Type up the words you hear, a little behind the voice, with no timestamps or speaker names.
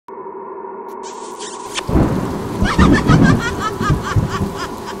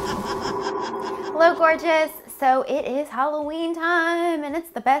Hello, gorgeous. So it is Halloween time, and it's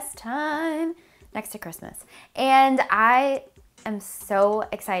the best time next to Christmas. And I am so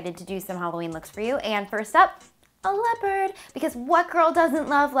excited to do some Halloween looks for you. And first up, a leopard, because what girl doesn't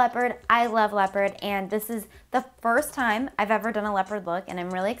love leopard? I love leopard, and this is the first time I've ever done a leopard look, and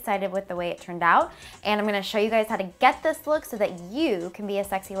I'm really excited with the way it turned out. And I'm gonna show you guys how to get this look so that you can be a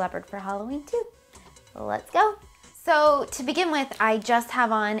sexy leopard for Halloween too. Let's go. So to begin with, I just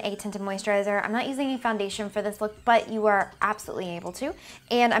have on a tinted moisturizer. I'm not using any foundation for this look, but you are absolutely able to.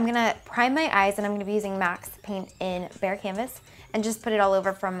 And I'm gonna prime my eyes, and I'm gonna be using MAC's paint in Bare Canvas, and just put it all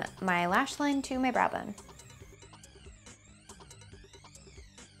over from my lash line to my brow bone.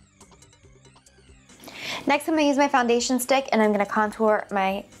 Next, I'm gonna use my foundation stick, and I'm gonna contour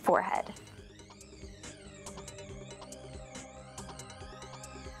my forehead.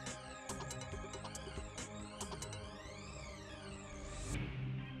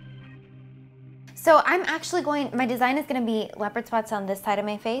 So I'm actually my design is gonna be leopard spots on this side of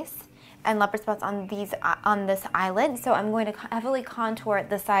my face and leopard spots on this eyelid. So I'm going to heavily contour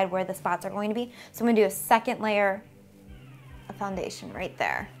the side where the spots are going to be. So I'm gonna do a second layer of foundation right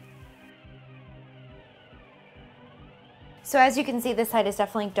there. So as you can see, this side is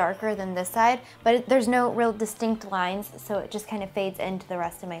definitely darker than this side, but there's no real distinct lines, so it just kind of fades into the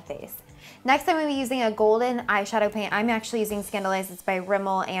rest of my face. Next, I'm going to be using a golden eyeshadow paint. I'm actually using Scandalise. It's by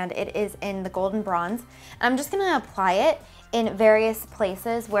Rimmel, and it is in the golden bronze. And I'm just going to apply it in various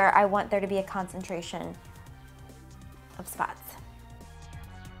places where I want there to be a concentration of spots.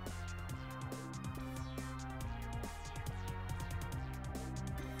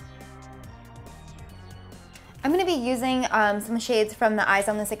 I'm going to be using some shades from the Eyes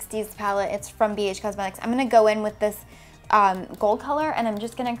on the 60s palette. It's from BH Cosmetics. I'm going to go in with this gold color, and I'm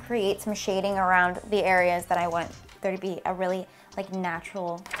just going to create some shading around the areas that I want there to be a really like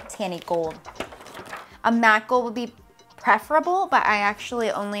natural tanny gold. A matte gold would be preferable, but I actually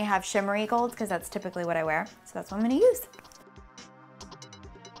only have shimmery golds because that's typically what I wear. So that's what I'm going to use.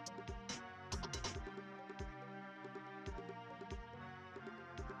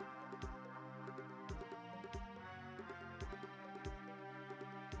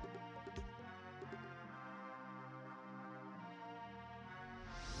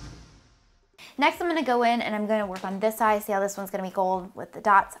 Next, I'm gonna go in and I'm gonna work on this eye. See how this one's gonna be gold with the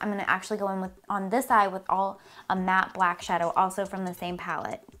dots? I'm gonna actually go in on this eye with a matte black shadow, also from the same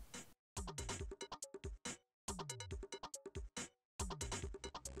palette.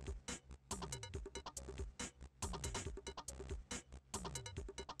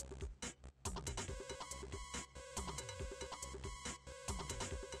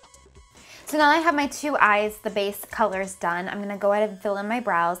 So now I have my two eyes, the base colors done. I'm gonna go ahead and fill in my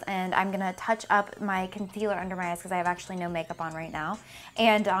brows, and I'm gonna touch up my concealer under my eyes because I have actually no makeup on right now.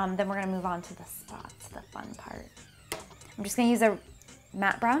 And then we're gonna move on to the spots, the fun part. I'm just gonna use a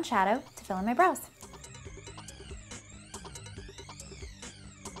matte brown shadow to fill in my brows.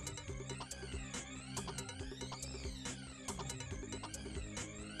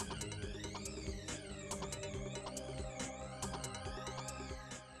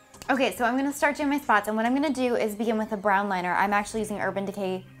 Okay, so I'm gonna start doing my spots, and what I'm gonna do is begin with a brown liner. I'm actually using Urban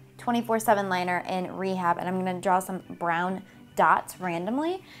Decay 24/7 liner in Rehab, and I'm gonna draw some brown dots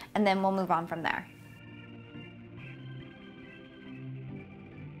randomly, and then we'll move on from there.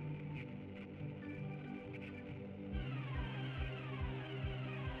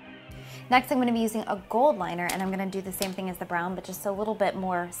 Next, I'm gonna be using a gold liner, and I'm gonna do the same thing as the brown, but just a little bit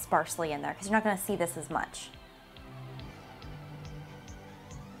more sparsely in there, because you're not gonna see this as much.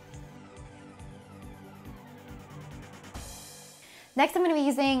 Next, I'm going to be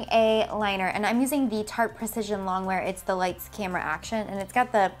using a liner, and I'm using the Tarte Precision Longwear. It's the Lights Camera Action, and it's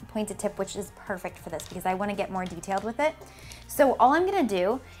got the pointed tip, which is perfect for this because I want to get more detailed with it. So all I'm going to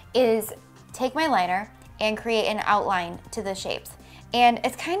do is take my liner and create an outline to the shapes. And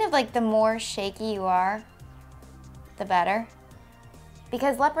it's kind of like the more shaky you are, the better,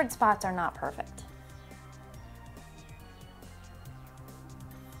 because leopard spots are not perfect.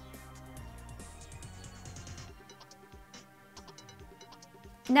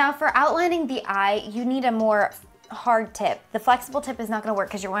 Now for outlining the eye, you need a more hard tip. The flexible tip is not going to work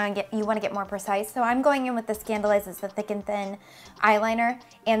because you want to get more precise. So I'm going in with the Scandalise. It's the Thick and Thin eyeliner,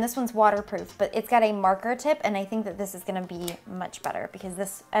 and this one's waterproof, but it's got a marker tip, and I think that this is going to be much better because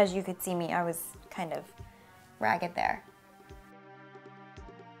this, as you could see me, I was kind of ragged there.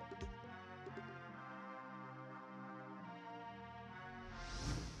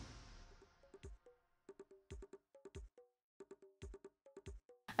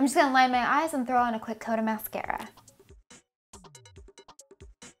 I'm just gonna line my eyes and throw on a quick coat of mascara.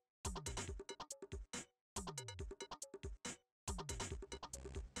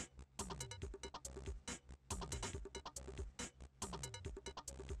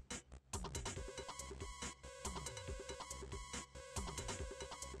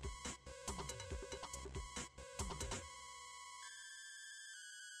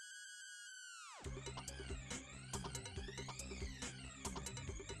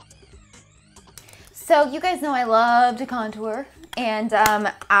 So you guys know I love to contour, and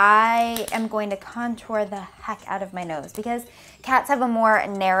I am going to contour the heck out of my nose because cats have a more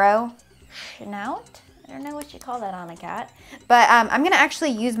narrow snout. I don't know what you call that on a cat, but I'm gonna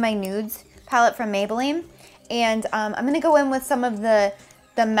actually use my Nudes palette from Maybelline, and I'm gonna go in with some of the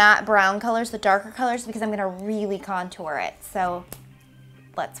matte brown colors, the darker colors, because I'm gonna really contour it. So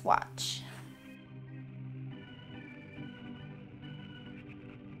let's watch.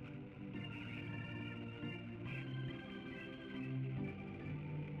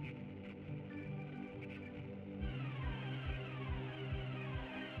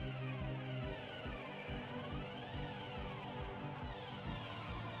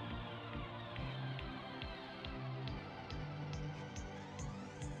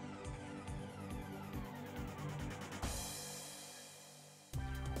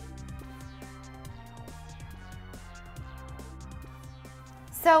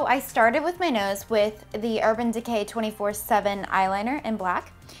 So I started with my nose with the Urban Decay 24/7 eyeliner in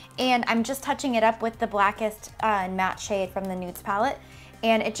black, and I'm just touching it up with the blackest matte shade from the Nudes palette,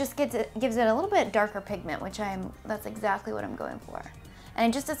 and it just gives it a little bit darker pigment, which that's exactly what I'm going for. And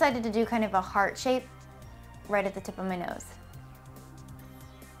I just decided to do kind of a heart shape right at the tip of my nose.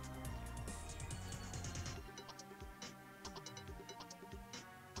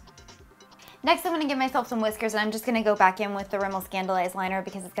 Next, I'm going to give myself some whiskers, and I'm just going to go back in with the Rimmel Scandalized Liner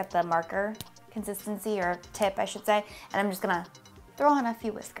because it's got the marker consistency, or tip, I should say, and I'm just going to throw on a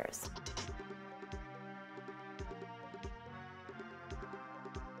few whiskers.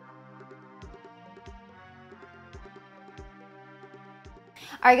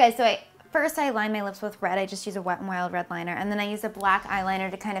 Alright guys, so first I line my lips with red. I just use a Wet n Wild red liner, and then I use a black eyeliner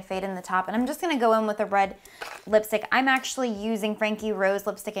to kind of fade in the top, and I'm just going to go in with a red lipstick. I'm actually using Frankie Rose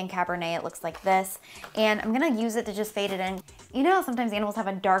lipstick in Cabernet. It looks like this, and I'm going to use it to just fade it in. You know, sometimes animals have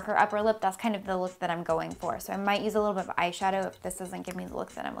a darker upper lip. That's kind of the look that I'm going for, so I might use a little bit of eyeshadow if this doesn't give me the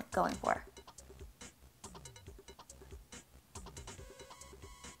look that I'm going for.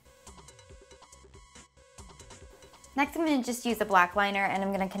 Next, I'm going to just use a black liner, and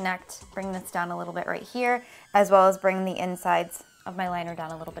I'm going to bring this down a little bit right here, as well as bring the insides of my liner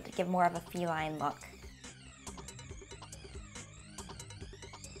down a little bit to give more of a feline look.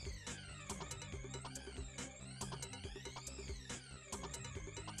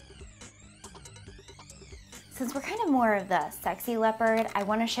 Since we're kind of more of the sexy leopard, I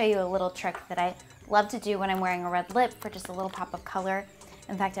want to show you a little trick that I love to do when I'm wearing a red lip for just a little pop of color.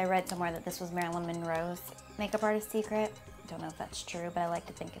 In fact, I read somewhere that this was Marilyn Monroe's makeup artist secret. I don't know if that's true, but I like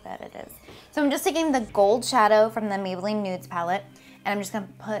to think that it is. So I'm just taking the gold shadow from the Maybelline Nudes palette, and I'm just going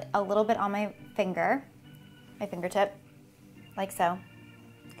to put a little bit on my fingertip, like so.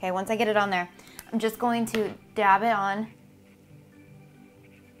 Okay, once I get it on there, I'm just going to dab it on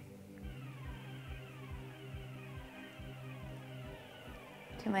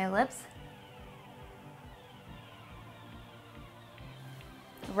to my lips,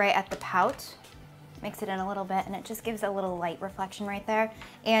 right at the pout. Mix it in a little bit, and it just gives a little light reflection right there.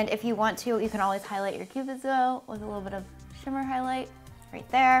 And if you want to, you can always highlight your cupids though with a little bit of shimmer highlight right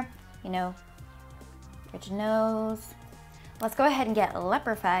there. You know, get your nose. Let's go ahead and get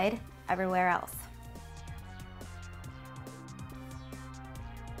leopardified everywhere else.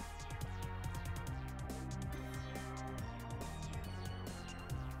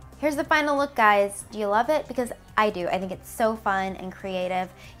 Here's the final look, guys. Do you love it? Because I do. I think it's so fun and creative.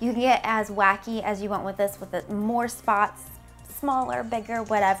 You can get as wacky as you want with this, with more spots, smaller, bigger,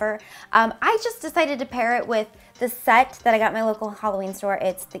 whatever. I just decided to pair it with the set that I got at my local Halloween store.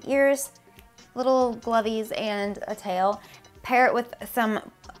 It's the ears, little glovies, and a tail. Pair it with some,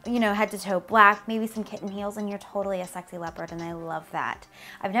 you know, head to toe black, maybe some kitten heels, and you're totally a sexy leopard, and I love that.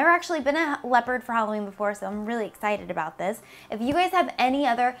 I've never actually been a leopard for Halloween before, so I'm really excited about this. If you guys have any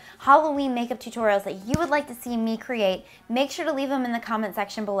other Halloween makeup tutorials that you would like to see me create, make sure to leave them in the comment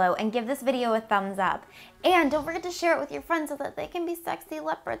section below and give this video a thumbs up. And don't forget to share it with your friends so that they can be sexy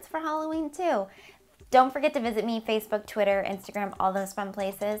leopards for Halloween too. Don't forget to visit me, Facebook, Twitter, Instagram, all those fun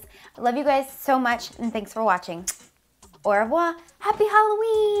places. I love you guys so much, and thanks for watching. Au revoir. Happy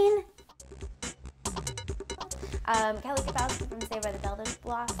Halloween! Kelly Kapowski from Saved by the Bell. There's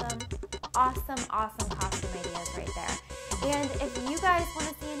Blossom. Awesome, awesome costume ideas right there.